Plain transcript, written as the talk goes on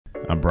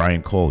I'm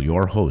Brian Cole,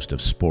 your host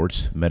of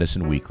Sports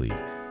Medicine Weekly,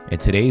 and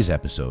today's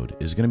episode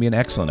is going to be an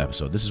excellent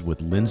episode. This is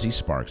with Lindsey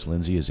Sparks.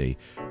 Lindsey is a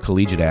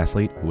collegiate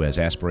athlete who has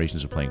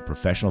aspirations of playing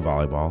professional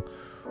volleyball,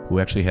 who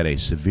actually had a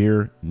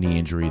severe knee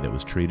injury that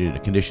was treated, a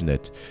condition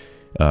that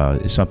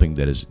is something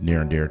that is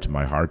near and dear to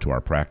my heart, to our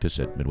practice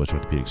at Midwest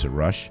Orthopedics at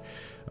Rush,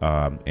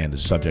 and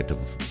is subject of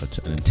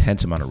an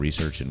intense amount of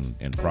research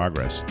and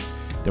progress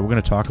that we're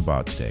going to talk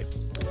about today.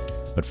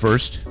 But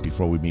first,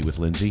 before we meet with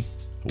Lindsey,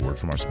 a word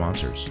from our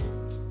sponsors.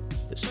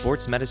 The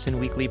Sports Medicine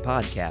Weekly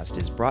podcast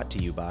is brought to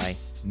you by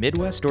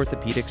Midwest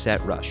Orthopedics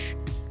at Rush.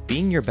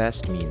 Being your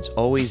best means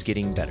always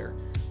getting better.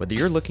 Whether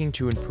you're looking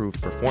to improve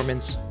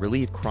performance,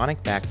 relieve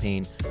chronic back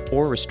pain,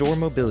 or restore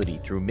mobility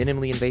through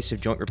minimally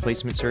invasive joint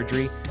replacement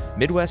surgery,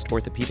 Midwest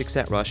Orthopedics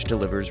at Rush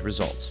delivers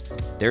results.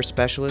 Their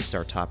specialists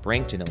are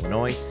top-ranked in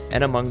Illinois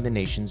and among the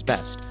nation's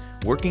best,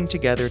 working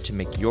together to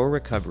make your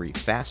recovery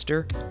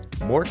faster,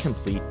 more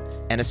complete,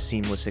 and a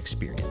seamless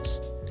experience.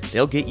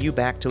 They'll get you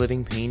back to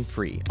living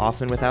pain-free,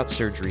 often without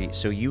surgery,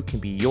 so you can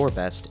be your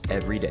best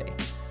every day.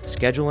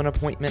 Schedule an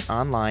appointment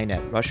online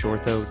at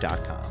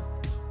rushortho.com.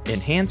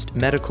 Enhanced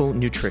Medical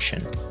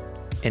Nutrition.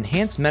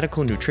 Enhanced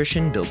Medical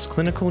Nutrition builds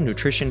clinical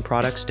nutrition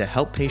products to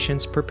help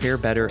patients prepare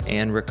better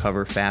and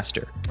recover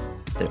faster.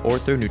 The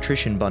Ortho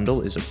Nutrition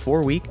Bundle is a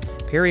 4-week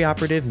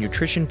perioperative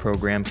nutrition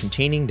program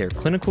containing their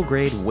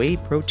clinical-grade whey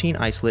protein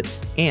isolate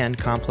and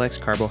complex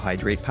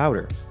carbohydrate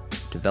powder.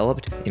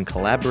 Developed in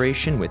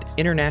collaboration with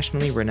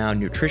internationally renowned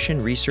nutrition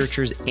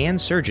researchers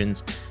and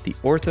surgeons, the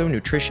Ortho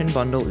Nutrition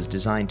Bundle is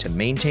designed to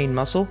maintain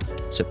muscle,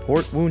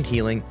 support wound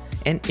healing,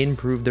 and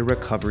improve the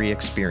recovery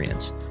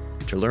experience.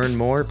 To learn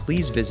more,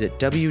 please visit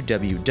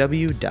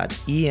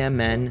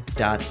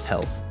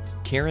www.emn.health.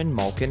 Karen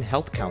Malkin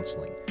Health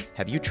Counseling.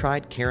 Have you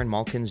tried Karen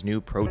Malkin's new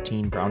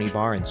protein brownie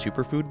bar and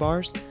superfood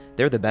bars?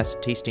 They're the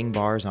best tasting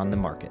bars on the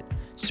market.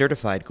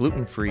 Certified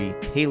gluten-free,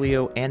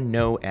 paleo, and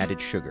no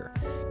added sugar.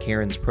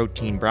 Karen's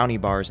protein brownie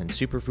bars and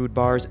superfood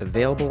bars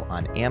available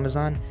on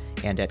Amazon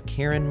and at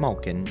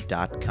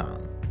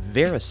KarenMalkin.com.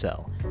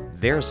 Vericell.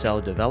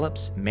 Vericell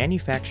develops,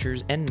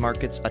 manufactures, and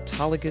markets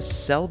autologous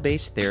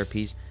cell-based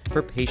therapies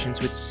for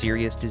patients with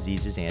serious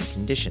diseases and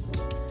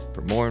conditions.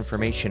 For more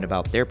information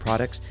about their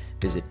products,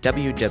 visit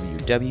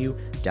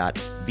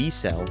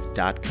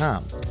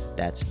www.vcell.com.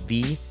 That's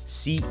VCEL.com.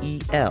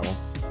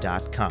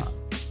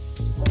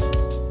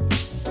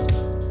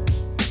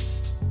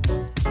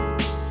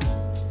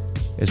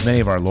 As many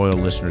of our loyal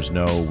listeners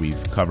know,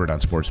 we've covered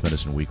on Sports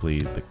Medicine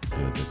Weekly the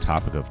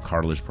topic of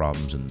cartilage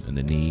problems in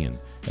the knee and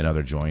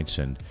other joints,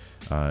 and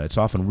it's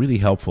often really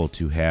helpful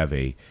to have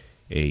an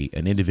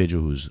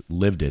individual who's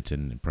lived it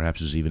and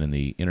perhaps is even in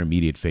the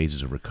intermediate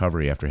phases of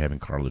recovery after having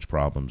cartilage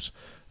problems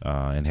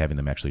and having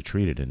them actually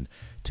treated. And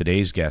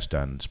today's guest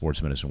on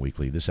Sports Medicine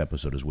Weekly, this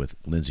episode is with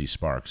Lindsey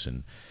Sparks,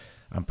 and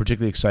I'm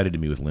particularly excited to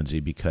meet with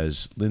Lindsey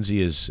because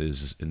Lindsey is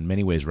in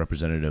many ways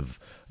representative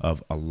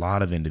of a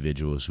lot of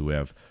individuals who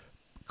have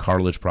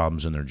cartilage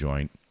problems in their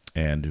joint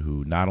and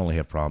who not only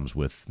have problems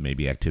with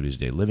maybe activities of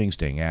daily living,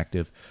 staying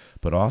active,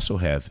 but also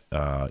have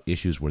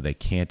issues where they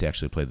can't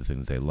actually play the thing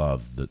that they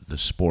love, the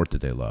sport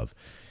that they love.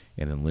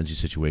 And in Lindsey's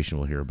situation,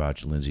 we'll hear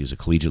about Lindsey is a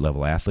collegiate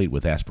level athlete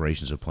with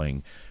aspirations of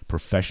playing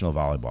professional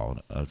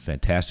volleyball, a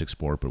fantastic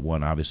sport, but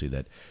one obviously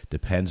that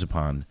depends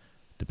upon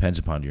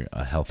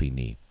a healthy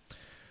knee.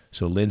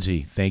 So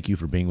Lindsey, thank you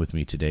for being with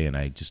me today, and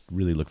I just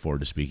really look forward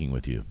to speaking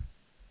with you.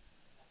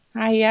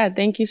 Hi, yeah.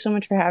 Thank you so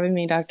much for having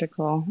me, Dr.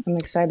 Cole. I'm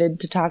excited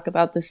to talk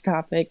about this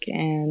topic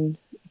and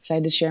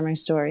excited to share my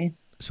story.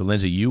 So,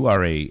 Lindsey, you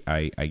are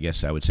I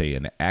guess I would say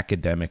an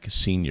academic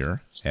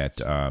senior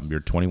at, you're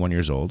 21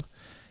 years old,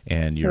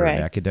 and you're Correct.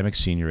 An academic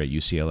senior at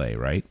UCLA,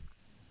 right?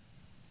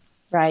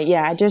 Right,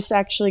 yeah. I just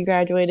actually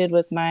graduated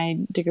with my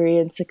degree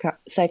in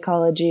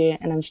psychology,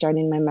 and I'm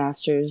starting my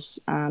master's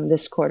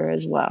this quarter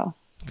as well.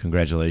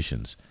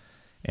 Congratulations.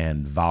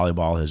 And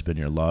volleyball has been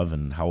your love,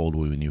 and how old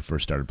were you when you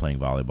first started playing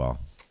volleyball?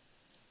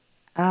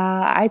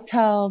 I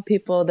tell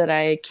people that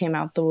I came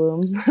out the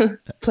womb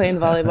playing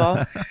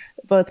volleyball.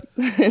 Both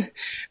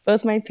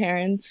my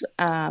parents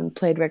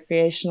played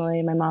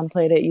recreationally. My mom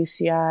played at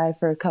UCI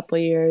for a couple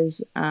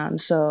years.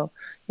 So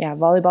yeah,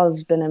 volleyball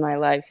has been in my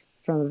life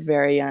from a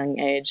very young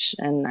age,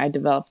 and I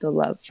developed a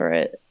love for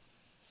it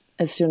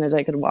as soon as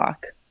I could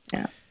walk.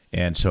 Yeah.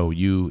 And so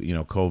you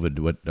know, COVID,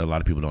 what a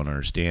lot of people don't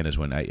understand is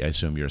when I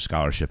assume you're a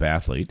scholarship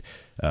athlete,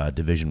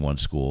 Division I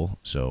school.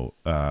 So,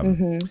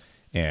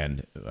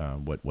 and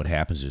what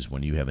happens is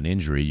when you have an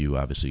injury, you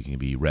obviously can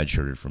be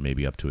redshirted for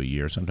maybe up to a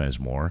year, sometimes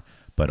more.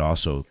 But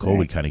also,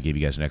 COVID kind of gave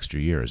you guys an extra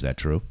year. Is that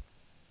true?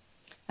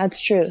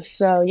 That's true.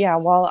 So yeah,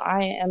 while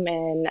I am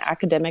an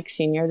academic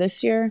senior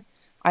this year,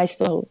 I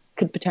still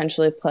could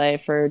potentially play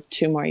for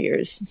 2 more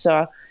years.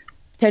 So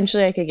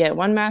potentially I could get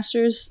 1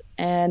 master's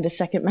and a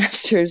second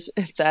master's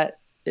if that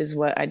is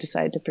what I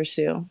decide to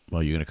pursue.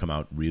 Well, you're going to come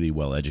out really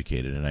well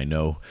educated, and I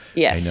know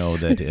Yes.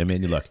 that. I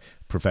mean, look,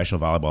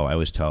 professional volleyball, I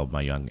always tell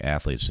my young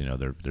athletes,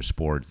 their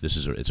sport.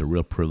 It's a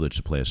real privilege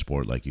to play a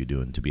sport like you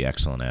do and to be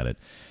excellent at it.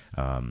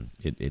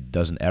 It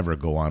doesn't ever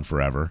go on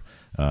forever,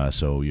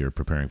 so you're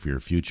preparing for your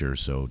future.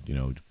 So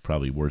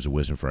probably words of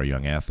wisdom for our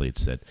young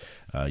athletes that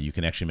you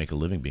can actually make a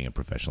living being a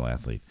professional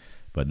athlete.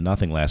 But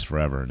nothing lasts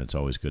forever, and it's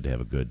always good to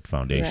have a good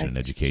foundation in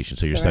education.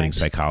 So you're studying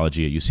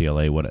psychology at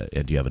UCLA.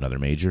 And do you have another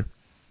major?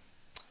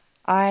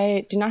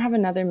 I do not have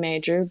another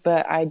major,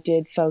 but I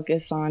did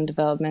focus on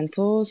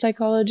developmental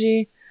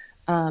psychology.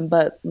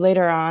 But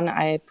later on,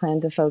 I plan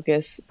to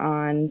focus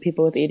on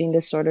people with eating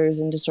disorders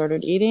and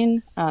disordered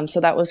eating. So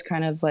that was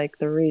kind of like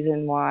the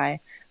reason why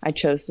I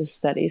chose to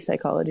study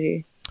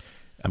psychology.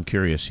 I'm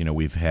curious,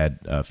 we've had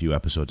a few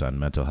episodes on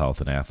mental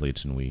health and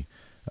athletes, and we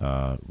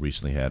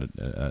recently had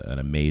an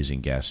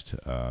amazing guest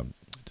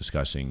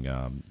discussing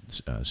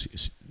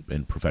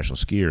in professional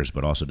skiers,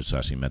 but also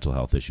discussing mental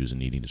health issues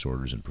and eating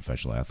disorders in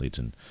professional athletes.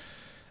 And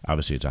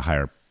obviously, it's a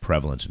higher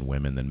prevalence in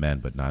women than men,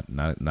 but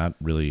not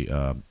really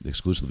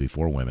exclusively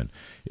for women.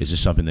 Is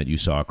this something that you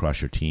saw across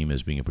your team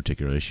as being a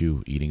particular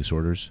issue, eating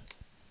disorders?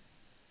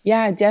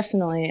 Yeah,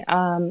 definitely.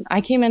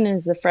 I came in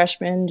as a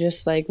freshman,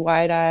 just like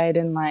wide-eyed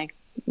and like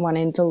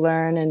wanting to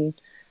learn, and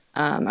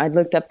I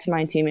looked up to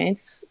my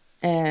teammates.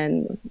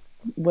 And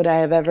would I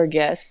have ever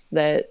guessed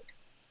that,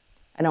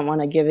 I don't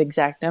want to give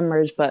exact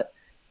numbers, but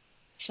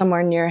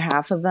somewhere near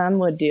half of them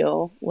would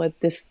deal with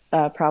this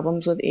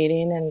problems with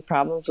eating and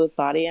problems with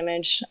body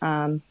image.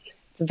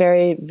 It's a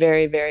very,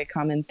 very, very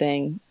common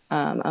thing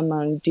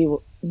among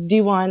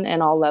D1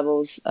 and all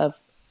levels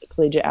of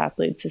collegiate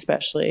athletes,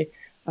 especially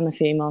on the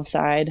female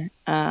side.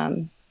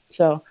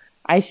 So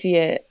I see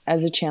it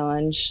as a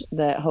challenge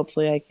that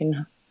hopefully I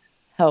can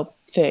help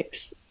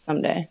fix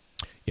someday.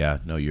 Yeah,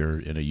 no, you're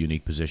in a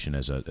unique position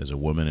as a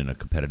woman in a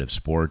competitive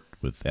sport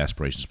with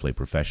aspirations to play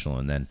professional,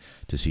 and then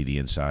to see the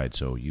inside.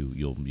 So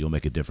you'll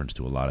make a difference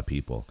to a lot of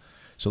people.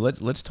 So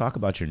let's talk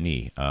about your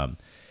knee.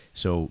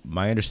 So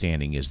my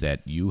understanding is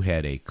that you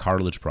had a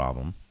cartilage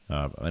problem,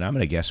 and I'm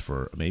going to guess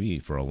for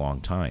a long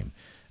time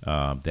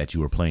that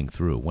you were playing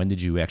through. When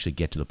did you actually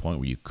get to the point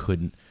where you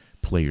couldn't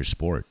play your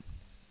sport?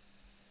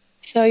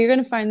 So you're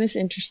going to find this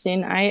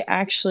interesting. I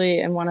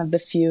actually am one of the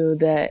few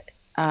that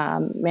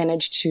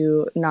managed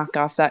to knock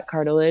off that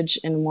cartilage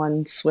in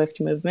one swift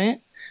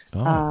movement.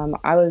 Oh.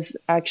 I was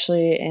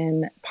actually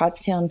in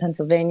Pottstown,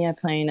 Pennsylvania,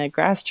 playing a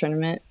grass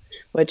tournament,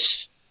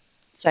 which,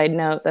 side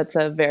note, that's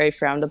a very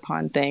frowned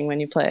upon thing when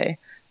you play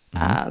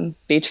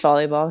beach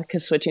volleyball,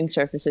 because switching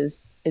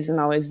surfaces isn't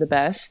always the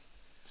best.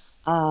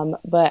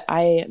 But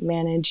I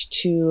managed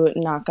to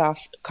knock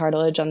off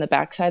cartilage on the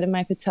backside of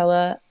my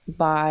patella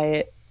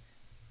by,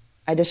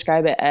 I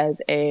describe it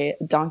as a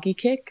donkey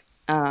kick,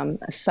 a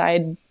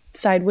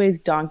sideways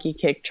donkey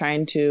kick,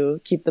 trying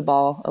to keep the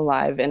ball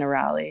alive in a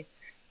rally.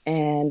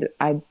 And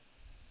I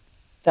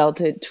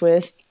felt it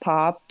twist,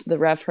 pop. The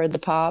ref heard the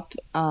pop.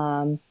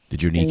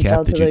 Did your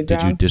kneecap?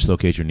 Did you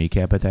dislocate your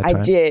kneecap at that time?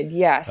 I did,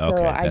 yeah. So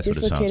okay, I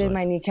dislocated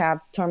my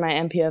kneecap, tore my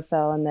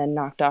MPFL, and then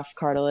knocked off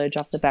cartilage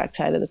off the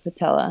backside of the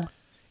patella.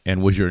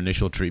 And was your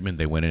initial treatment,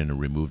 they went in and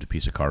removed a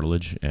piece of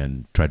cartilage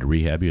and tried to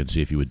rehab you and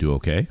see if you would do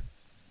okay?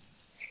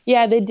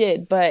 Yeah, they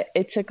did, but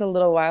it took a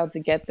little while to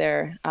get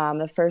there.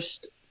 The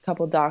first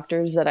couple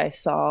doctors that I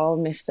saw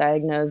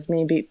misdiagnosed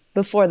me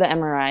before the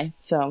MRI.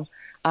 So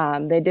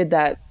they did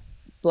that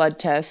blood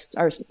test,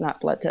 or not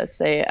blood test,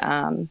 they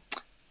an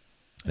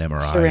MRI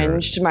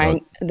syringed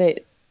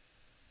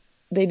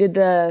they did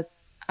the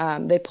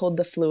they pulled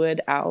the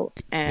fluid out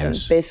and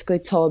basically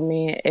told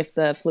me if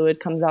the fluid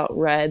comes out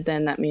red,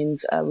 then that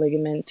means a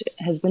ligament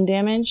has been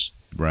damaged.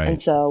 Right.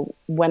 And so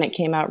when it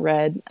came out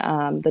red,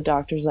 the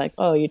doctor's like,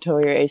 "Oh, you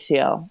tore your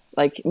ACL,"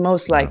 like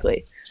most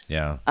likely.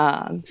 Yeah.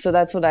 So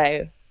that's what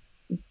I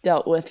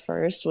dealt with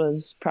first,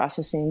 was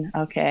processing.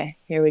 Okay,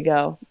 here we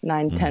go.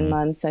 9-10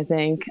 months, I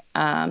think.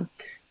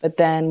 But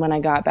then when I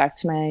got back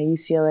to my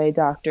UCLA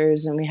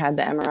doctors and we had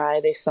the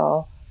MRI, they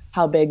saw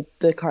how big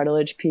the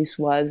cartilage piece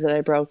was that I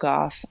broke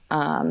off.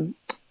 And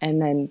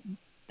then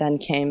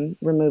came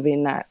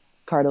removing that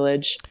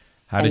cartilage.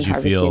 How did you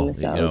feel?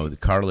 The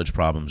cartilage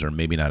problems are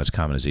maybe not as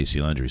common as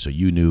ACL injury. So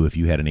you knew if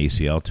you had an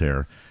ACL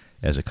tear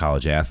as a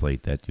college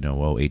athlete that,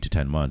 8 to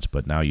 10 months,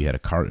 but now you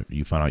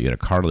found out you had a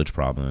cartilage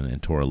problem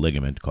and tore a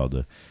ligament called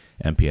the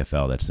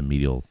MPFL. That's the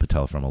medial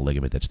patellofemoral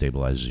ligament that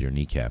stabilizes your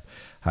kneecap.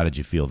 How did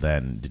you feel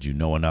then? Did you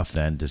know enough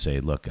then to say,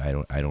 look, I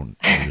don't,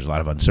 there's a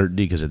lot of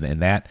uncertainty? Because in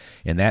that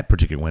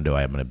particular window,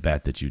 I'm going to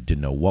bet that you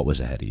didn't know what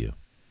was ahead of you.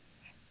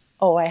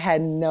 Oh, I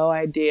had no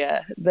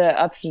idea the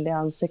ups and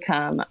downs to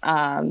come.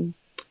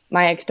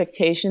 My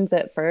expectations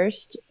at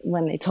first,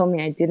 when they told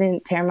me I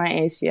didn't tear my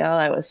ACL,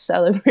 I was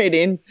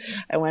celebrating.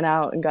 I went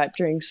out and got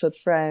drinks with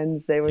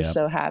friends. They were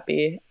so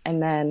happy.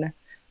 And then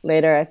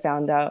later I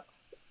found out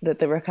that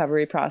the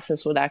recovery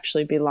process would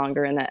actually be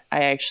longer and that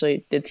I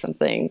actually did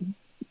something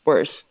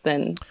worse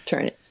than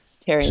tearing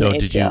the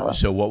ACL.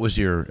 So what was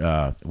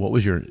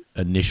your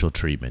initial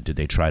treatment? Did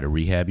they try to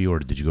rehab you, or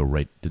did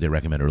they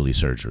recommend early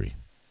surgery?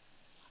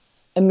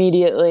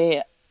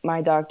 Immediately,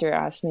 my doctor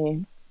asked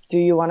me do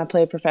you want to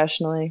play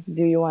professionally?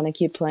 Do you want to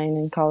keep playing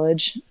in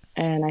college?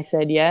 And I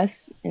said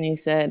yes. And he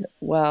said,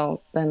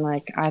 well, then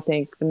I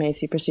think the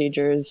Macy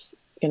procedure is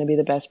going to be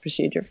the best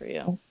procedure for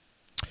you.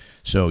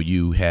 So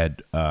you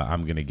had,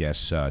 I'm going to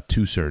guess, 2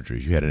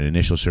 surgeries. You had an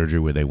initial surgery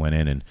where they went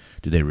in and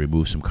did they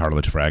remove some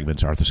cartilage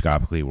fragments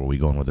arthroscopically? Were we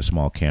going with a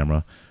small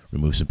camera,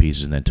 remove some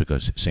pieces, and then took a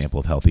sample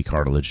of healthy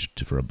cartilage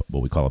for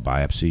what we call a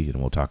biopsy, and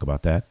we'll talk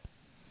about that?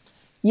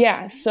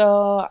 Yeah,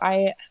 so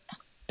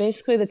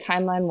basically the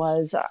timeline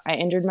was I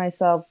injured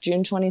myself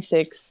June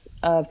 26th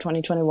of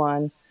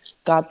 2021,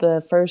 got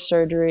the first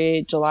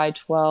surgery July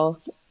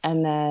 12th,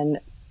 and then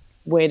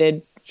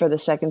waited for the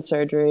second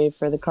surgery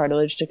for the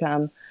cartilage to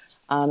come.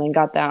 And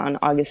got that on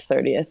August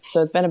 30th.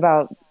 So it's been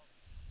about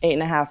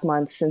 8.5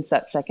 months since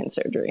that second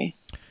surgery.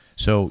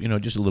 So,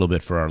 just a little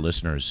bit for our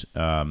listeners,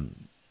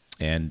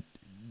 and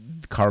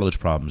cartilage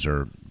problems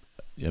are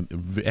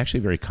actually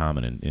very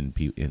common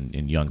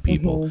in young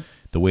people. Mm-hmm.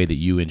 The way that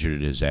you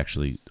injured it is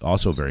actually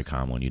also very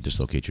common when you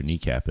dislocate your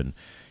kneecap. And,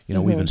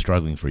 we've been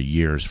struggling for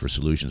years for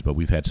solutions, but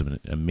we've had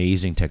some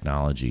amazing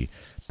technology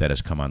that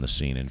has come on the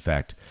scene. In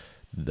fact,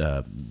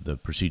 the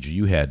procedure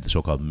you had, the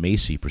so-called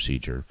Macy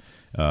procedure,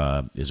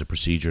 is a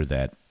procedure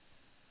that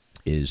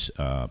is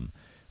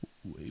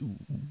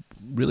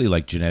really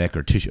like genetic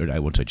or tissue, or I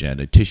won't say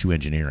genetic, tissue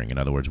engineering. In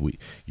other words,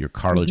 your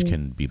cartilage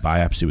can be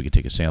biopsied. We can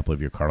take a sample of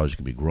your cartilage,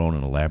 can be grown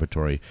in a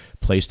laboratory,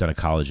 placed on a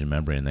collagen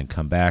membrane, and then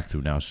come back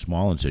through now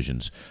small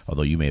incisions,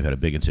 although you may have had a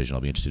big incision.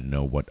 I'll be interested to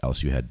know what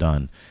else you had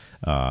done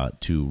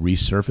to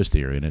resurface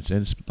the area. And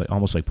it's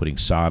almost like putting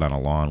sod on a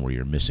lawn where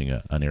you're missing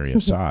an area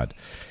of sod.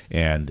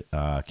 And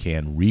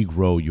can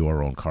regrow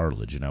your own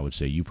cartilage. And I would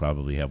say you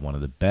probably have one of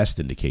the best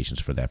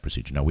indications for that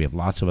procedure. Now, we have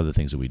lots of other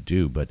things that we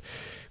do, but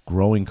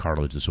growing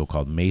cartilage, the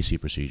so-called Macy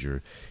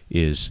procedure,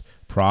 is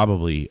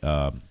probably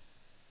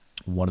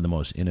one of the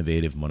most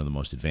innovative, one of the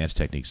most advanced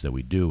techniques that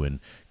we do. And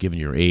given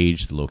your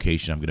age, the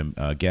location, I'm going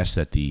to guess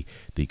that the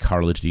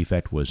cartilage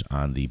defect was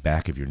on the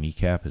back of your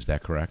kneecap. Is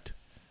that correct?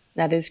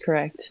 That is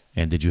correct.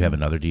 And did you have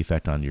another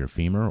defect on your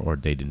femur, or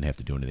they didn't have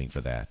to do anything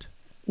for that?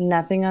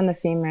 Nothing on the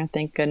femur,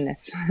 thank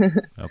goodness.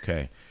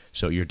 Okay.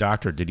 So your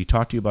doctor, did he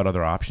talk to you about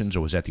other options, or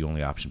was that the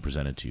only option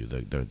presented to you,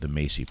 the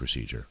Macy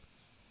procedure?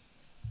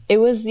 It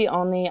was the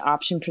only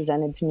option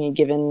presented to me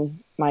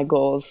given my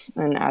goals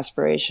and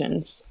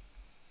aspirations.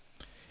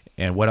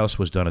 And what else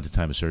was done at the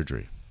time of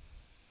surgery?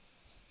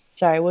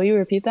 Sorry, will you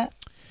repeat that?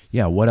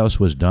 Yeah, what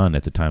else was done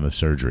at the time of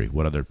surgery?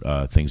 What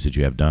other things did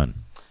you have done?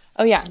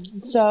 Oh, yeah.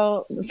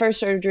 So the first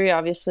surgery,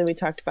 obviously, we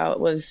talked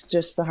about was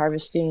just the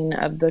harvesting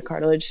of the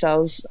cartilage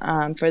cells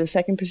for the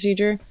second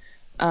procedure,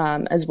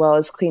 as well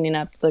as cleaning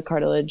up the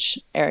cartilage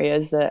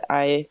areas that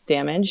I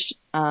damaged.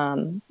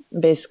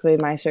 Basically,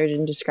 my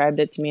surgeon described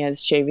it to me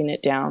as shaving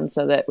it down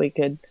so that we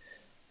could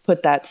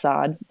put that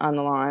sod on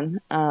the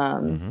lawn.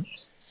 And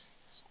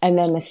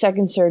then the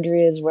second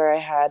surgery is where I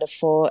had a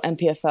full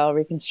MPFL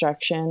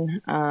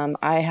reconstruction.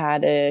 I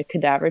had a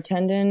cadaver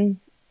tendon.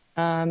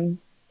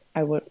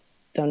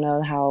 Don't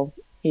know how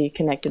he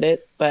connected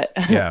it, but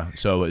yeah.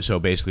 So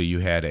basically, you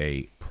had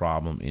a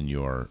problem in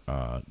your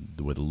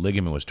where the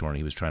ligament was torn.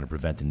 He was trying to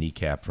prevent the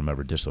kneecap from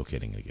ever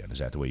dislocating again. Is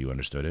that the way you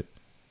understood it?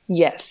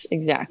 Yes,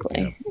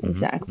 exactly, yeah. Mm-hmm.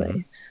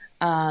 Exactly.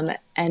 Mm-hmm.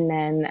 And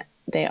then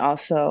they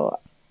also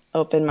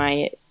opened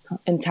my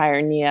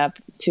entire knee up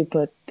to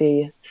put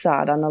the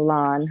sod on the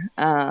lawn.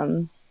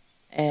 And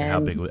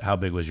how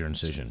big was your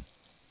incision?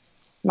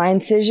 My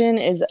incision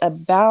is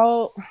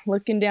about,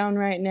 looking down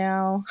right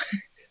now,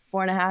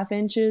 4.5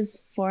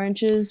 inches, 4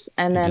 inches,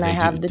 and then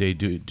did they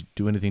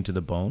do anything to the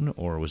bone,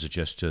 or was it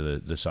just to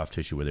the soft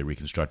tissue where they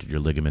reconstructed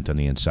your ligament on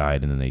the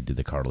inside and then they did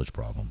the cartilage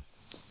problem?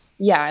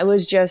 Yeah, it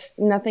was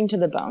just nothing to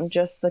the bone,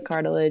 just the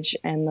cartilage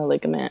and the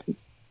ligament.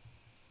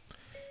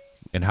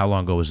 And how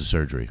long ago was the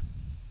surgery?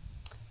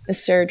 The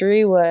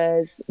surgery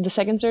was the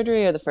second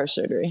surgery or the first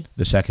surgery?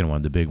 The second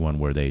one, the big one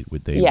where they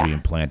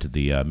reimplanted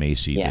the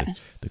Macy,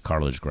 the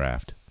cartilage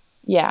graft.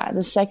 Yeah,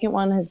 the second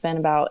one has been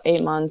about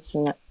 8 months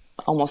and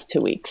almost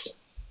 2 weeks.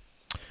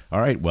 All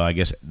right. Well, I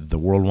guess the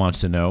world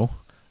wants to know,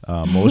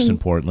 most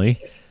importantly,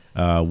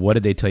 what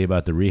did they tell you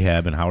about the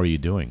rehab and how are you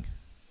doing?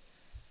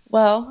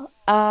 Well,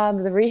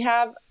 the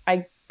rehab,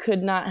 I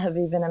could not have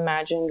even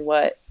imagined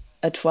what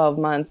a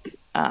 12-month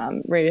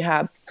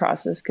rehab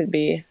process could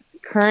be.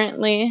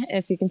 Currently,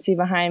 if you can see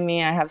behind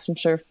me, I have some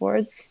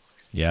surfboards.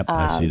 Yep,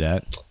 I see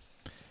that.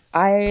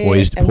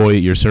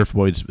 Your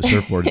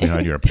surfboards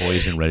behind you are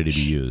poised and ready to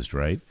be used,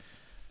 right?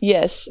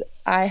 Yes,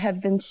 I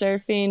have been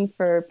surfing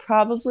for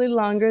probably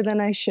longer than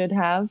I should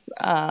have,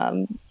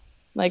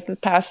 like the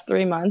past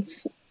 3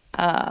 months.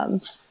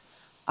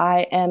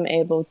 I am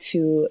able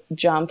to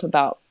jump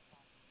about,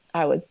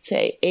 I would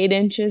say, 8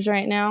 inches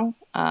right now.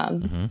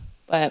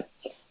 But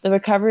the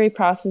recovery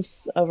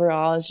process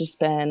overall has just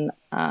been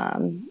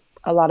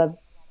a lot of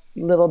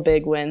little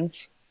big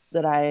wins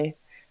that I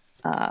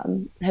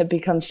have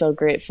become so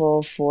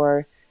grateful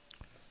for,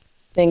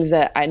 things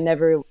that I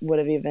never would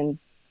have even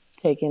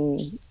taken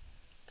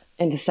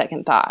into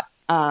second thought.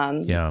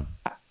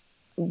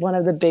 one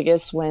of the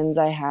biggest wins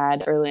I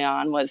had early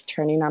on was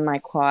turning on my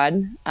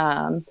quad,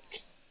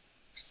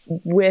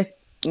 with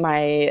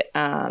my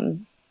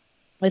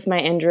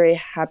injury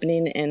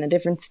happening in a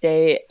different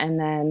state, and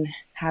then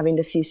having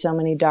to see so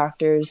many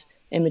doctors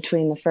in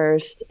between the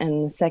first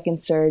and the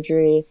second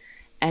surgery,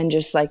 and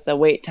just like the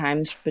wait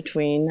times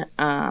between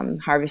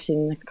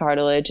harvesting the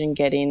cartilage and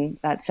getting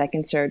that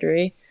second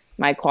surgery.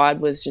 My quad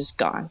was just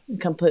gone,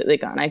 completely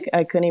gone.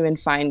 I couldn't even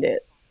find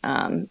it.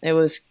 It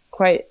was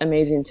quite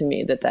amazing to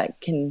me that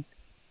can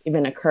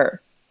even occur.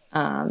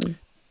 How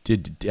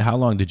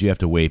long did you have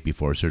to wait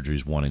before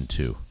surgeries 1 and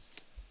 2?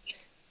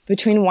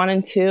 Between 1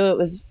 and 2, it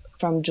was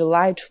from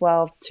July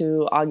 12th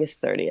to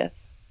August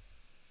 30th.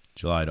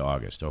 July to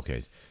August.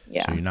 Okay.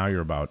 Yeah. So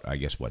you're about, I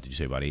guess, what did you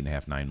say, about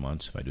 8.5, 9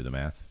 months, if I do the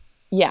math?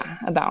 Yeah,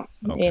 about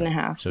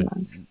 8.5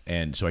 months.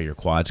 And so your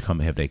quads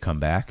have they come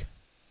back?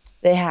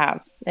 They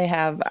have.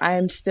 I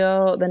am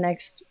still, the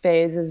next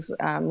phase is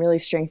really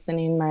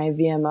strengthening my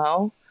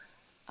VMO.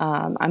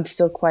 I'm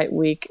still quite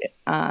weak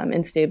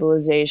in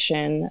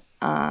stabilization,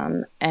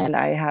 and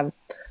I have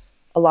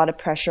a lot of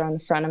pressure on the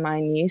front of my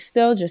knee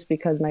still, just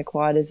because my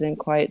quad isn't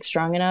quite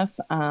strong enough.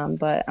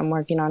 But I'm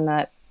working on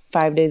that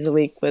 5 days a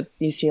week with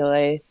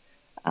UCLA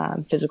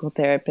physical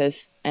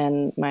therapists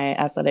and my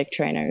athletic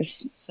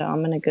trainers. So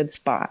I'm in a good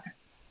spot.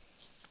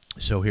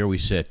 So here we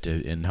sit.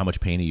 And how much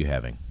pain are you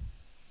having?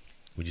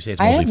 Would you say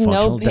it's I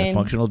mostly have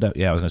functional? no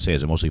pain. Yeah, I was going to say,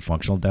 is it mostly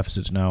functional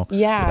deficits now?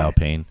 Yeah. Without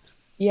pain?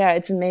 Yeah,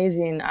 it's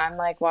amazing. I'm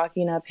like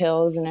walking up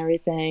hills and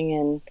everything,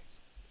 and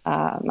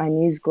my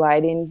knee's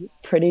gliding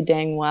pretty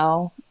dang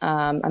well.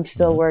 I'm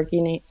still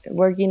working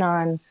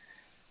on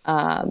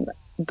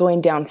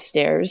going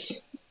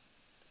downstairs.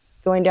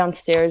 Going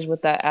downstairs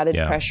with that added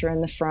pressure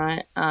in the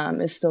front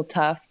is still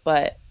tough,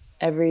 but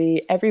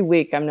every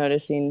week I'm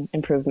noticing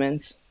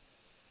improvements.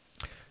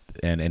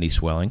 And any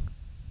swelling?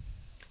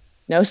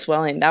 No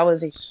swelling. That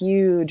was a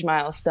huge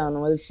milestone.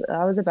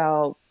 That was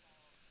about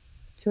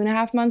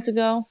 2.5 months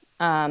ago.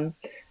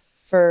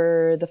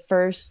 For the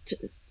first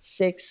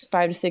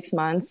 5 to 6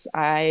 months,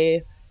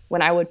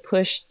 when I would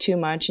push too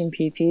much in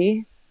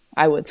PT,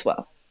 I would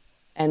swell,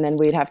 and then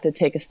we'd have to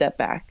take a step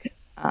back.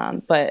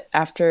 But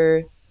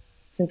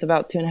since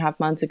about 2.5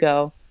 months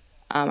ago,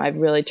 I've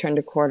really turned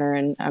a corner,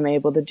 and I'm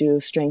able to do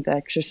strength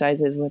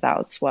exercises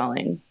without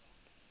swelling.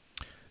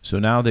 So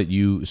now that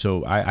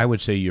I would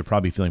say you're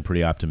probably feeling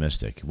pretty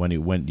optimistic. When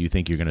do you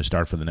think you're going to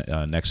start for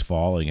the next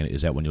fall?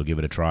 Is that when you'll give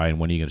it a try? And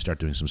when are you going to start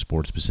doing some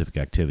sports-specific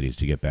activities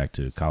to get back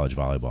to college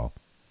volleyball?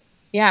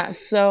 Yeah,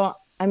 so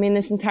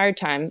this entire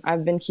time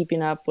I've been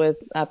keeping up with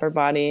upper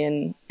body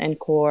and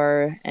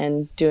core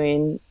and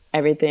doing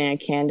everything I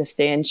can to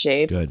stay in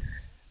shape. Good.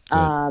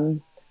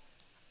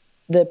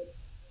 The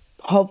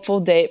hopeful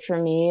date for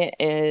me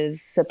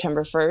is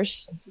September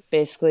 1st,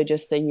 basically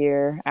just a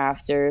year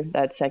after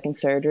that second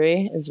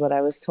surgery is what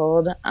I was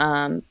told.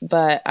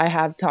 But I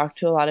have talked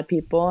to a lot of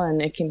people, and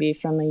it can be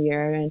from a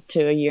year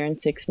to a year and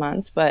 6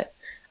 months. But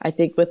I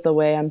think with the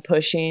way I'm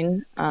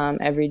pushing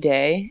every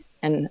day,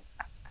 and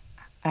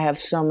I have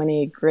so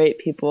many great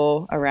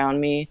people around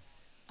me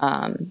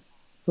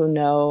who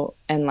know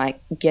and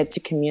get to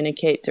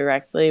communicate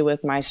directly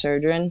with my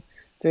surgeon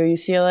through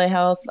UCLA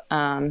Health.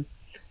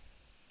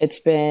 It's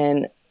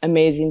been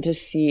amazing to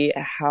see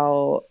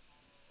how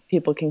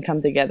people can come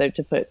together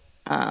to put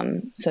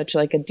such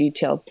a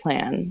detailed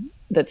plan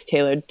that's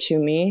tailored to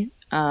me.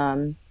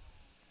 But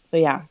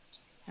yeah.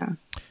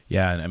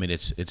 Yeah, and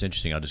it's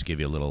interesting. I'll just give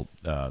you a little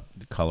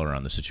color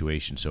on the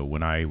situation. So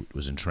when I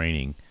was in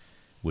training,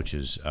 which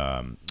is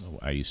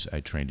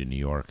I trained in New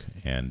York,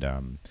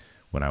 and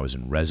when I was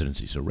in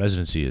residency. So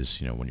residency is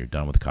when you're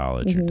done with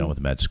college, you're done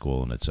with med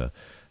school, and it's a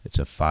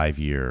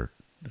 5-year.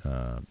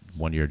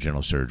 1 year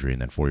general surgery and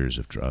then 4 years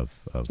of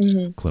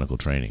clinical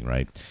training,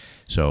 right?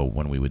 So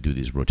when we would do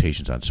these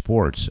rotations on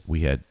sports,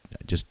 we had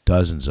just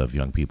dozens of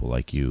young people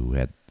like you who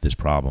had this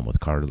problem with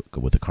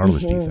a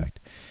cartilage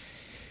defect.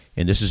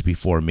 And this is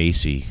before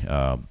MACI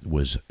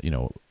was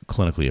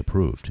clinically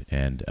approved,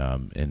 and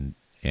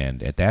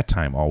at that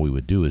time all we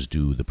would do is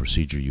do the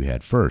procedure you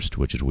had first,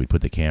 which is we'd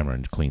put the camera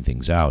and clean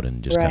things out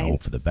and just kind of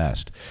hope for the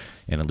best.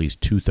 And at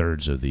least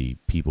 2/3 of the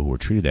people who were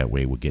treated that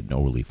way would get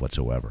no relief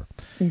whatsoever.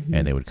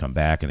 And they would come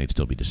back and they'd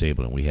still be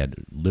disabled. And we had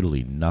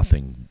literally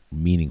nothing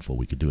meaningful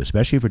we could do,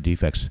 especially for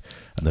defects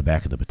on the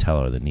back of the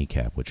patella or the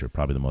kneecap, which are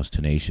probably the most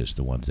tenacious,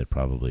 the ones that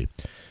probably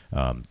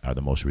are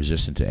the most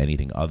resistant to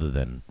anything other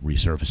than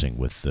resurfacing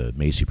with the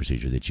MACI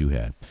procedure that you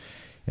had.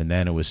 And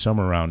then it was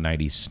somewhere around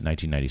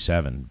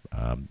 1997,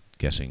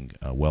 guessing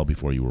well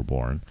before you were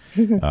born,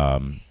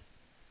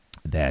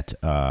 that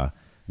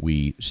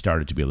we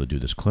started to be able to do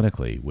this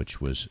clinically, which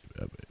was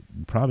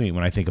probably,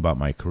 when I think about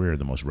my career,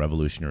 the most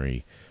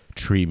revolutionary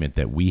treatment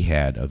that we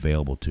had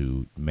available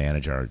to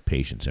manage our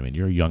patients.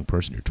 You're a young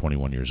person, you're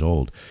 21 years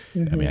old.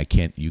 You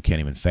can't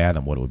even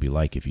fathom what it would be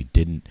like if you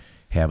didn't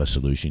have a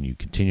solution. You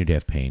continued to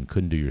have pain,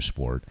 couldn't do your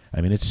sport.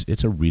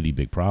 It's a really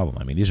big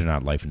problem. These are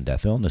not life and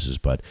death illnesses,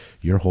 but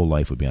your whole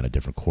life would be on a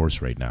different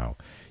course right now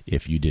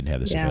if you didn't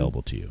have this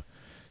available to you.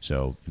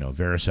 So,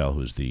 Vericel,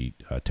 who's the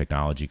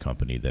technology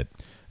company that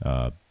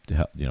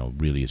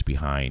really is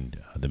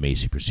behind the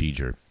MACI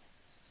procedure.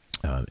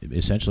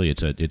 Essentially,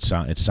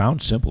 it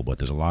sounds simple, but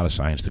there's a lot of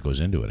science that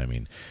goes into it. I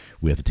mean,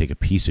 we have to take a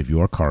piece of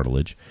your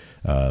cartilage,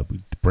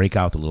 break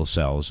out the little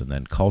cells, and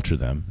then culture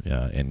them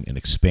and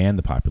expand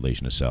the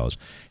population of cells,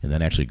 and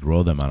then actually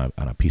grow them on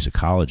a piece of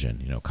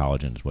collagen.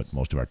 Collagen is what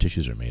most of our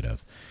tissues are made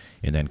of,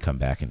 and then come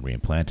back and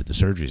reimplant it. The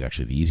surgery is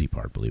actually the easy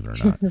part, believe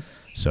it or not.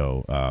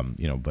 So,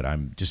 but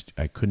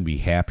I couldn't be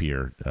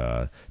happier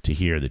to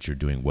hear that you're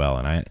doing well,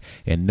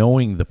 and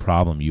knowing the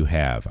problem you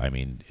have. I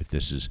mean, if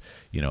this is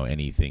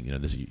anything,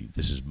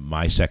 this is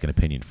my second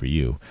opinion for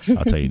you.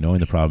 I'll tell you, knowing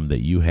the problem that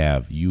you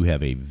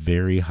have a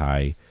very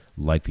high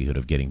likelihood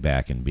of getting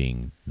back and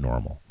being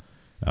normal.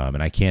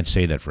 And I can't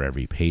say that for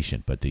every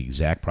patient, but the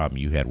exact problem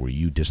you had, where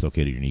you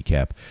dislocated your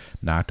kneecap,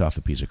 knocked off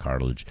a piece of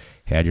cartilage,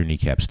 had your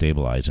kneecap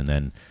stabilized, and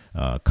then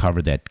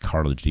covered that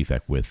cartilage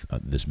defect with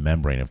this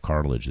membrane of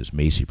cartilage, this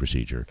MACI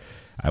procedure,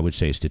 I would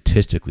say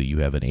statistically you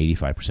have an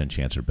 85%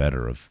 chance or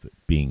better of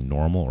being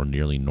normal or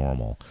nearly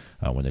normal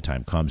when the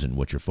time comes. And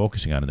what you're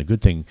focusing on, and the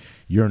good thing,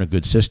 you're in a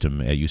good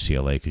system at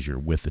UCLA because you're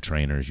with the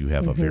trainers. You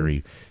have a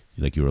very,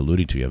 like you were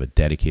alluding to, you have a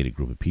dedicated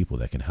group of people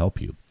that can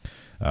help you.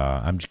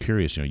 I'm just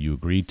curious, you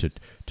agreed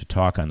to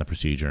talk on the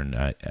procedure, and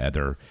are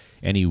there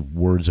any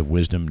words of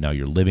wisdom? Now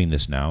you're living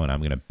this now, and I'm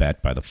going to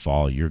bet by the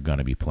fall you're going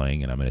to be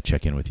playing, and I'm going to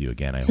check in with you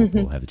again. I hope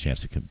we'll have the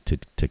chance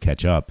to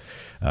catch up.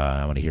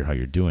 I want to hear how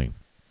you're doing.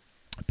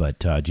 But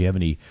do you have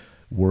any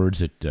words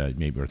that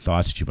maybe or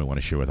thoughts that you might want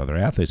to share with other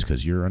athletes,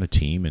 because you're on a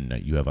team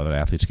and you have other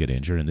athletes get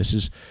injured, and this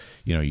is,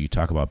 you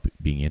talk about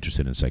being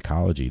interested in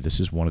psychology. This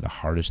is one of the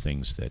hardest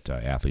things that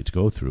athletes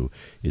go through,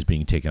 is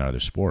being taken out of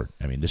their sport.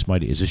 I mean,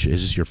 is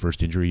this your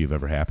first injury you've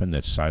ever happened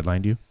that's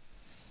sidelined you?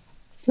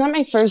 It's not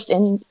my first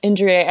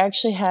injury. I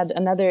actually had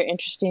another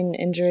interesting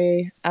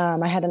injury.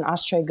 I had an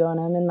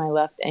osteogonum in my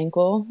left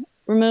ankle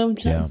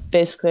removed. Yeah.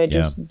 Basically, I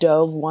just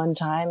dove one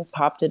time,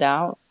 popped it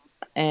out,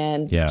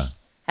 and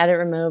had it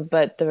removed.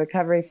 But the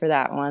recovery for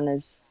that one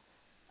is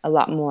a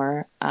lot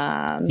more. You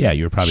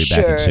were probably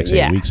back in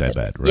 6-8 weeks, I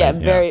bet. Right? Yeah,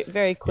 very,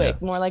 very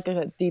quick. More like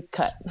a deep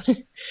cut.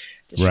 Just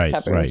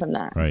recovering from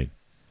that.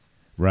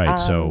 Right.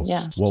 So,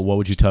 what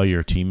would you tell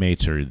your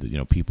teammates or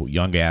people,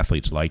 young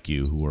athletes like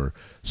you who are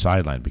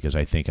sidelined? Because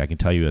I think I can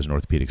tell you, as an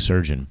orthopedic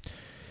surgeon,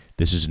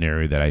 this is an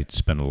area that I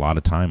spend a lot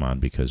of time on,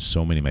 because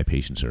so many of my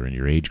patients are in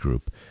your age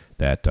group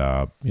that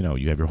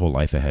you have your whole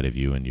life ahead of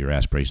you, and your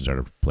aspirations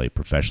are to play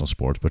professional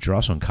sports, but you're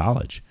also in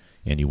college,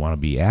 and you want to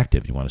be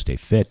active, you want to stay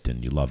fit,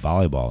 and you love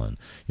volleyball, and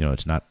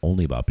it's not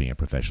only about being a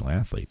professional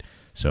athlete.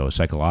 So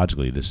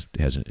psychologically, this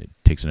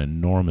takes an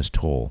enormous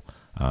toll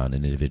on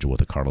an individual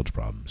with a cartilage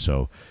problem.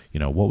 So,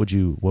 what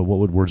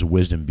would words of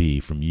wisdom be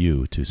from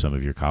you to some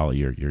of your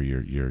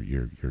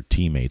your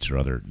teammates or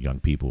other young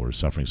people who are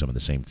suffering some of the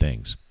same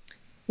things?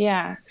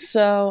 Yeah.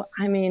 So,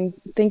 I mean,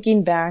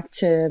 thinking back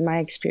to my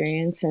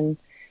experience and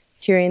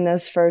hearing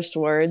those first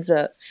words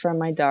from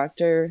my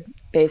doctor,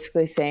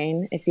 basically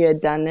saying, if you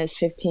had done this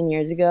 15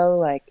 years ago,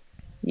 like,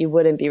 you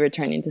wouldn't be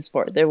returning to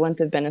sport. There wouldn't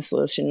have been a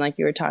solution like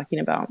you were talking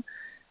about.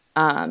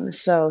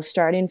 So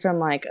starting from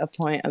like a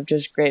point of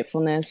just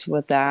gratefulness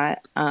with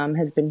that,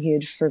 has been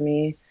huge for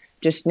me.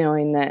 Just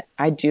knowing that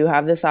I do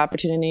have this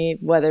opportunity,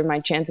 whether my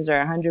chances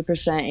are 100%,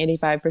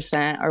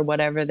 85%, or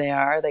whatever they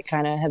are, they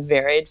kind of have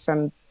varied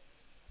from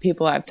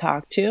people I've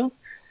talked to.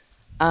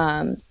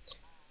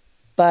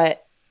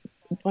 But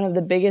one of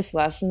the biggest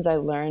lessons I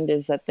learned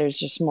is that there's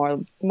just more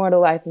to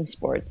life than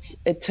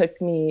sports. It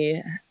took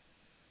me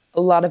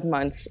a lot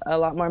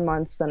more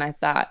months than I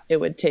thought it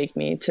would take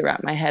me to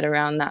wrap my head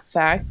around that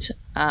fact.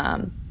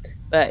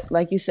 But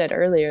like you said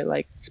earlier,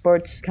 like,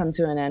 sports come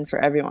to an end for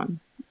everyone.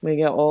 We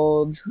get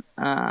old,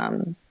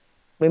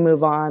 we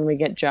move on, we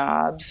get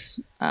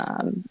jobs,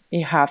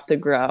 you have to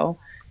grow.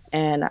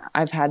 And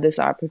I've had this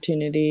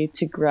opportunity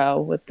to grow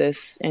with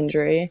this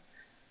injury.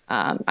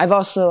 I've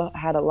also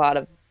had a lot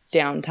of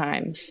down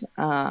times.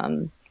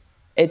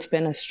 It's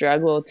been a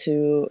struggle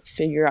to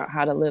figure out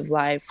how to live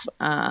life,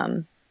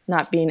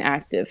 not being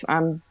active.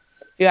 If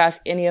you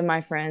ask any of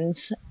my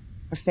friends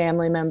or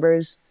family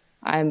members,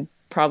 I'm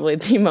probably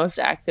the most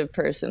active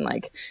person.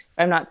 Like, if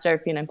I'm not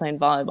surfing, I'm playing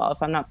volleyball.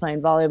 If I'm not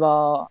playing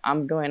volleyball,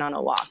 I'm going on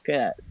a walk.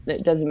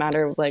 It doesn't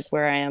matter like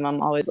where I am.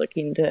 I'm always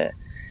looking to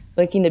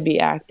be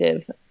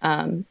active.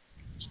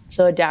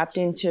 So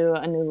adapting to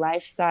a new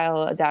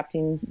lifestyle,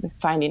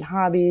 finding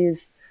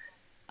hobbies,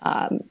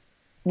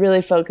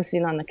 really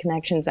focusing on the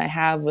connections I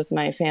have with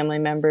my family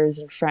members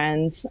and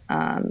friends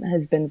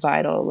has been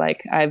vital.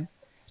 Like, I've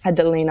had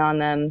to lean on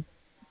them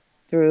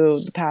through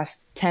the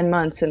past 10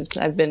 months since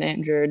I've been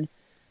injured,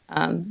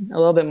 a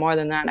little bit more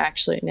than that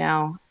actually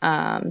now.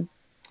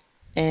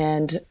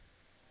 And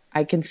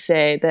I can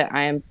say that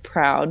I am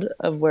proud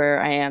of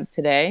where I am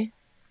today,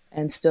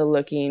 and still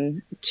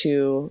looking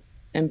to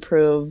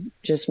improve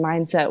just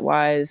mindset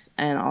wise,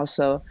 and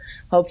also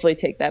hopefully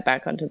take that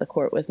back onto the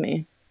court with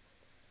me.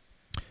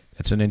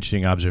 That's an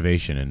interesting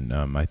observation,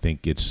 and I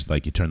think it's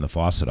like you turn the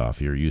faucet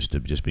off. You're used to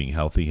just being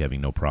healthy,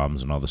 having no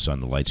problems, and all of a sudden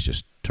the lights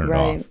just turned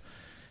off.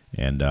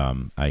 And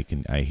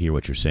I hear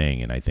what you're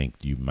saying, and I think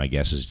my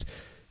guess is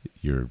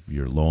you're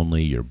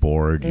lonely, you're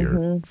bored,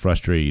 you're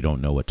frustrated, you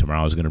don't know what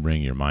tomorrow's going to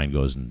bring. Your mind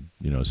goes in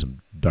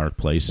some dark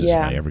places.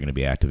 Yeah. Am I ever going to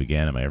be active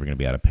again? Am I ever going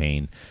to be out of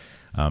pain?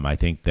 I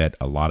think that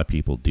a lot of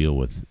people deal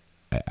with.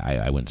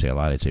 I wouldn't say a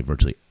lot. I'd say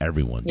virtually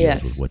everyone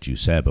deals with what you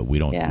said, but we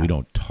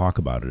don't talk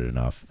about it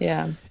enough.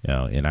 Yeah.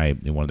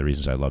 And one of the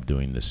reasons I love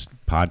doing this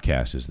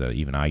podcast is that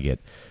even I get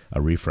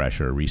a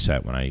refresh or a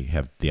reset when I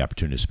have the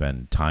opportunity to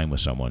spend time with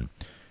someone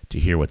to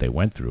hear what they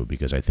went through,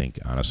 because I think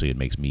honestly it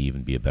makes me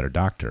even be a better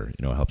doctor.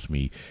 It helps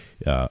me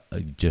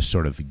just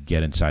sort of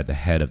get inside the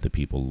head of the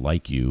people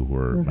like you, who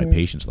are my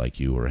patients like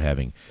you, who are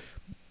having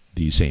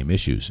these same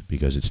issues,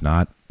 because it's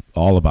not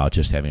all about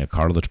just having a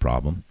cartilage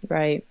problem.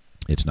 Right.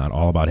 It's not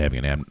all about having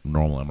an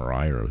abnormal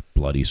MRI or a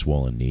bloody,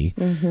 swollen knee.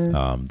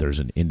 There's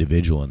an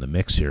individual in the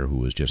mix here who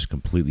was just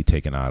completely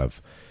taken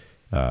off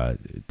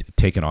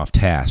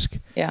task.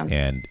 Yeah.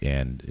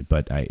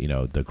 But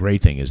the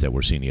great thing is that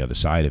we're seeing the other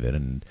side of it,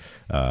 and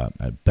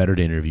better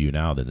to interview you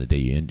now than the day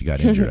you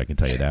got injured. I can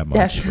tell you that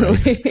much.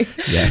 Definitely.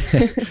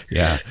 Right?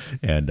 Yeah.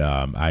 And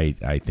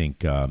I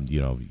think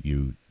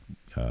you.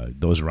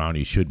 Those around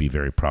you should be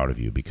very proud of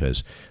you,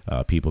 because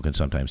people can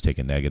sometimes take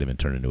a negative and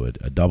turn into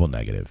a double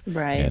negative.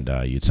 Right. And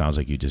it sounds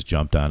like you just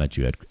jumped on it.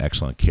 You had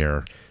excellent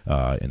care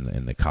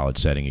in the college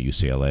setting at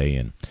UCLA,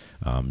 and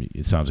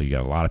it sounds like you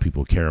got a lot of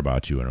people who care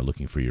about you and are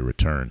looking for your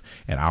return.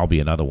 And I'll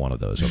be another one of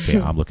those.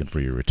 Okay, I'm looking for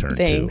your return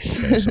too.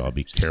 Okay, so I'll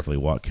be carefully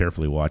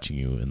watching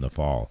you in the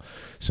fall.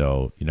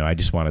 So I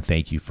just want to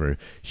thank you for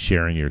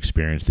sharing your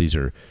experience. These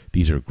are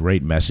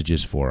great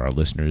messages for our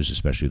listeners,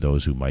 especially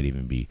those who might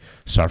even be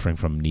suffering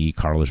from knee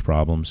cartilage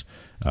problems.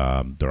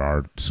 There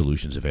are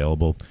solutions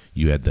available.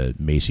 You had the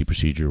Macy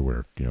procedure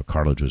where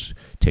cartilage was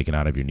taken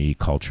out of your knee,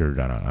 cultured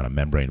on a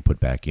membrane, put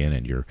back in,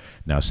 and you're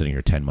now sitting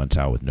here 10 months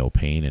out with no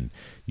pain, and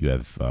you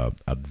have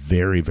a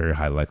very, very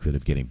high likelihood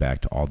of getting back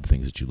to all the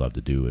things that you love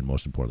to do, and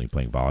most importantly,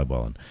 playing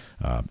volleyball. And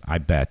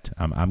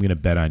I'm going to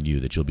bet on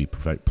you that you'll be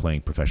playing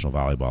professional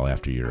volleyball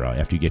after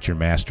you get your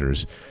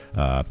master's.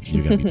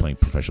 You're going to be playing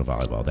professional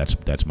volleyball.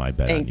 That's my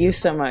bet. Thank you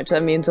so much.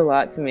 That means a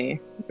lot to me.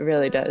 It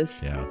really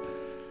does. Yeah.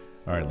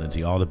 All right,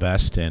 Lindsay, all the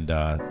best, and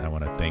I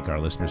want to thank our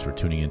listeners for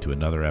tuning into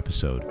another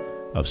episode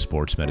of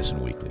Sports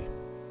Medicine Weekly.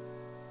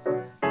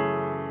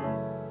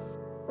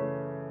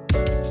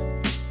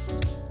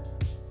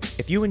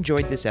 If you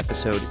enjoyed this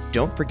episode,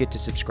 don't forget to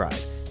subscribe,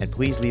 and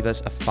please leave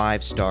us a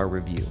 5-star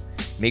review.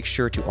 Make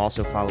sure to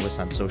also follow us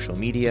on social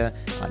media,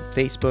 on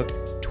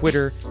Facebook,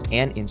 Twitter,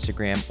 and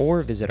Instagram,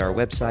 or visit our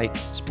website,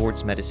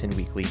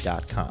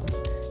 sportsmedicineweekly.com.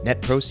 Net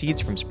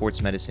proceeds from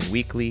Sports Medicine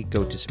Weekly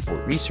go to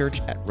support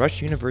research at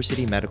Rush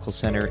University Medical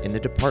Center in the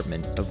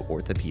Department of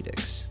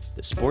Orthopedics.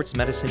 The Sports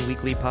Medicine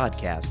Weekly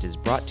podcast is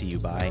brought to you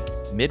by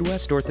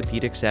Midwest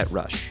Orthopedics at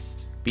Rush.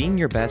 Being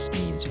your best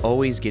means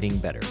always getting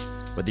better.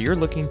 Whether you're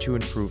looking to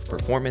improve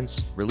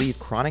performance, relieve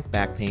chronic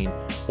back pain,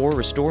 or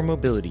restore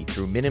mobility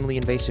through minimally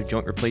invasive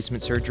joint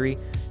replacement surgery,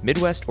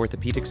 Midwest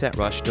Orthopedics at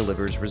Rush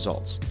delivers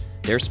results.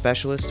 Their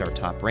specialists are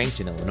top-ranked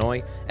in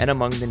Illinois and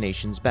among the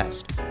nation's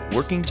best,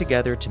 working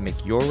together to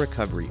make your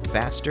recovery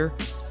faster,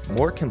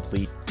 more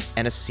complete,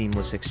 and a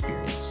seamless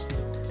experience.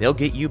 They'll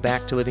get you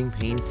back to living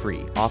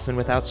pain-free, often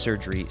without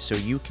surgery, so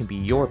you can be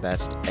your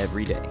best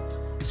every day.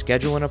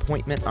 Schedule an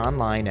appointment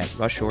online at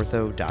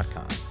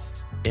rushortho.com.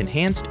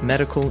 Enhanced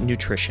Medical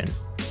Nutrition.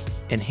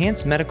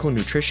 Enhanced Medical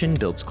Nutrition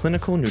builds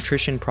clinical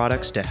nutrition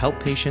products to help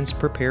patients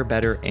prepare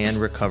better and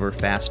recover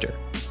faster.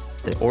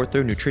 The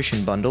Ortho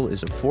Nutrition Bundle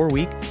is a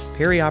 4-week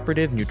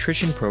perioperative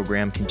nutrition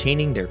program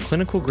containing their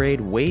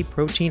clinical-grade whey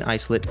protein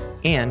isolate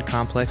and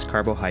complex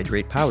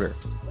carbohydrate powder.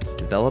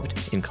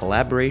 Developed in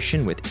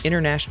collaboration with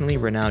internationally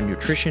renowned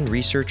nutrition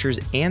researchers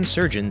and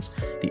surgeons,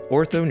 the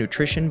Ortho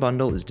Nutrition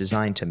Bundle is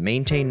designed to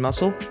maintain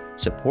muscle,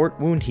 support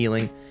wound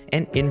healing,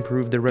 and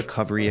improve the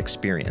recovery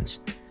experience.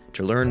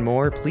 To learn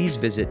more, please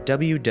visit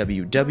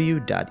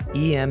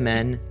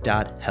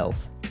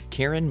www.emn.health.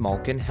 Karen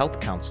Malkin Health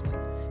Counseling.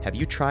 Have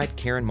you tried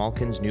Karen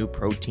Malkin's new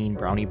protein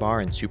brownie bar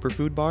and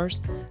superfood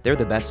bars? They're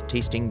the best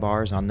tasting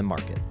bars on the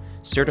market.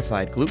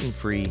 Certified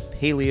gluten-free,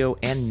 paleo,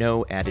 and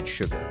no added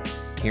sugar.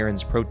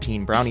 Karen's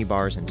protein brownie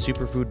bars and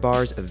superfood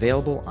bars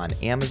available on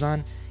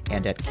Amazon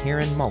and at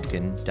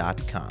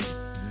KarenMalkin.com.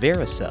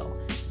 Vericel.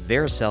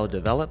 Vericel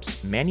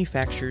develops,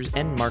 manufactures,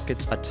 and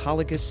markets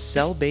autologous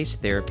cell-based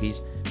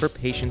therapies for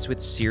patients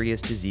with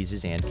serious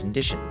diseases and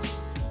conditions.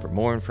 For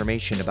more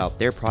information about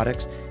their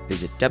products,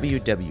 visit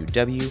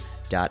www.vcell.com.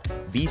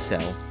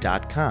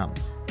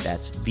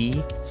 That's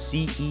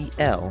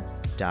VCEL.com.